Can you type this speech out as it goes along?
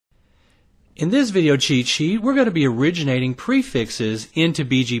In this video cheat sheet, we're going to be originating prefixes into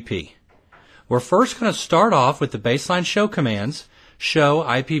BGP. We're first going to start off with the baseline show commands, show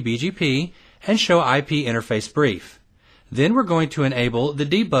IP BGP, and show IP interface brief. Then we're going to enable the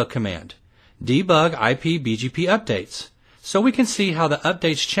debug command, debug IP BGP updates, so we can see how the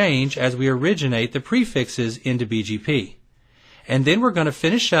updates change as we originate the prefixes into BGP. And then we're going to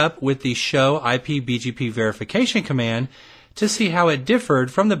finish up with the show IP BGP verification command to see how it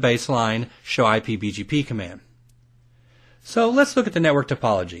differed from the baseline show IP BGP command. So let's look at the network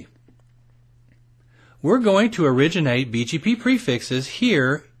topology. We're going to originate BGP prefixes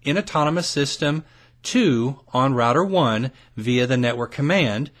here in Autonomous System 2 on Router 1 via the network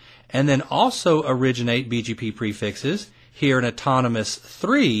command, and then also originate BGP prefixes here in Autonomous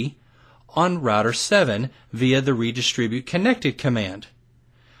 3 on Router 7 via the redistribute connected command.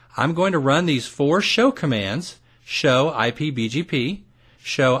 I'm going to run these four show commands: show IP BGP,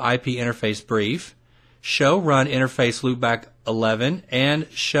 show IP interface brief, show run interface loopback 11, and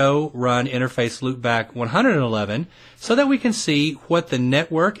show run interface loopback 111, so that we can see what the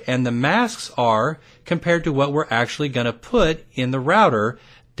network and the masks are compared to what we're actually going to put in the router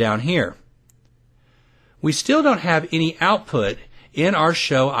down here. We still don't have any output in our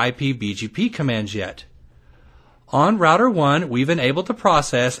show IP BGP commands yet. On Router 1, we've enabled the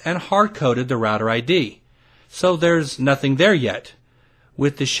process and hard-coded the router ID. So there's nothing there yet.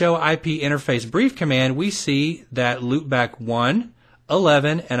 With the show IP interface brief command, we see that loopback 1,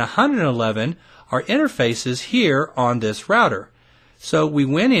 11, and 111 are interfaces here on this router. So we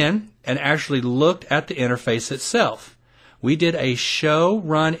went in and actually looked at the interface itself. We did a show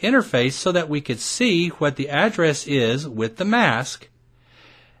run interface so that we could see what the address is with the mask.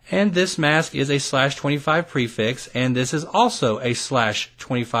 And this mask is a /25 prefix, and this is also a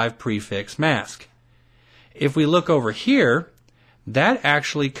 /25 prefix mask. If we look over here, that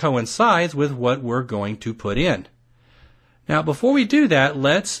actually coincides with what we're going to put in. Now, before we do that,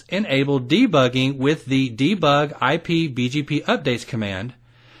 let's enable debugging with the debug IP BGP updates command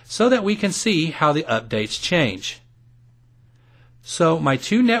so that we can see how the updates change. So my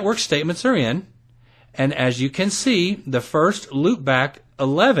two network statements are in, and as you can see, the first loopback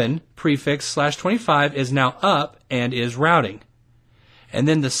 11 prefix /25 is now up and is routing. And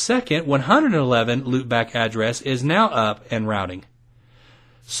then the second 111 loopback address is now up and routing.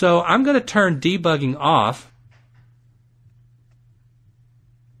 So I'm going to turn debugging off.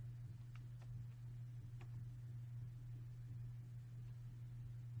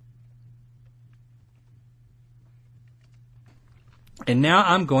 And now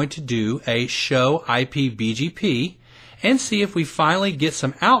I'm going to do a show IP BGP and see if we finally get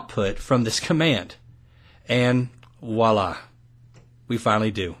some output from this command. And voila, we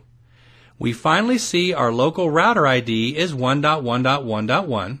finally do. We finally see our local router ID is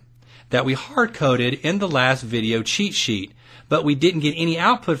 1.1.1.1 that we hard-coded in the last video cheat sheet, but we didn't get any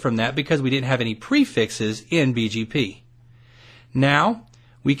output from that because we didn't have any prefixes in BGP. Now,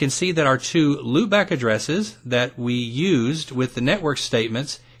 we can see that our two loopback addresses that we used with the network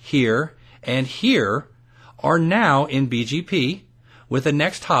statements here and here are now in BGP with a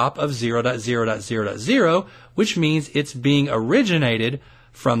next hop of 0.0.0.0, which means it's being originated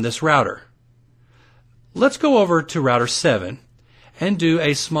from this router. Let's go over to Router 7 and do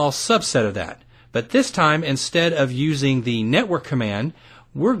a small subset of that. But this time, instead of using the network command,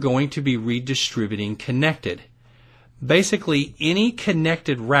 we're going to be redistributing connected. Basically, any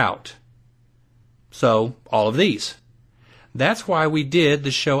connected route. So, all of these. That's why we did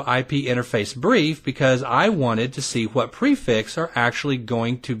the show IP interface brief, because I wanted to see what prefix are actually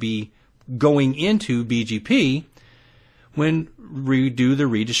going to be going into BGP when we do the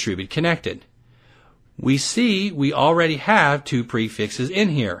redistribute connected. We see we already have two prefixes in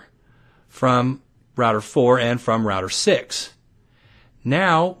here from Router 4 and from Router 6.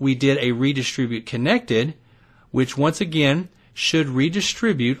 Now we did a redistribute connected, which once again should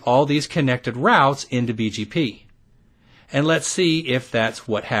redistribute all these connected routes into BGP. And let's see if that's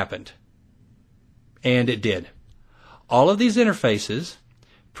what happened. And it did. All of these interfaces,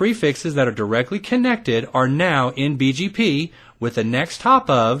 prefixes that are directly connected, are now in BGP with the next hop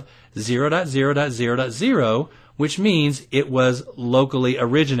of 0.0.0.0, which means it was locally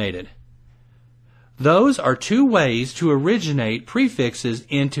originated. Those are two ways to originate prefixes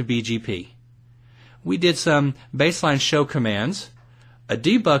into BGP. We did some baseline show commands, a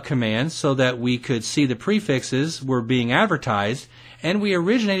debug command so that we could see the prefixes were being advertised, and we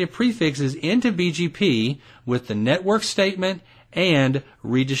originated prefixes into BGP with the network statement and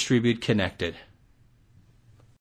redistribute connected.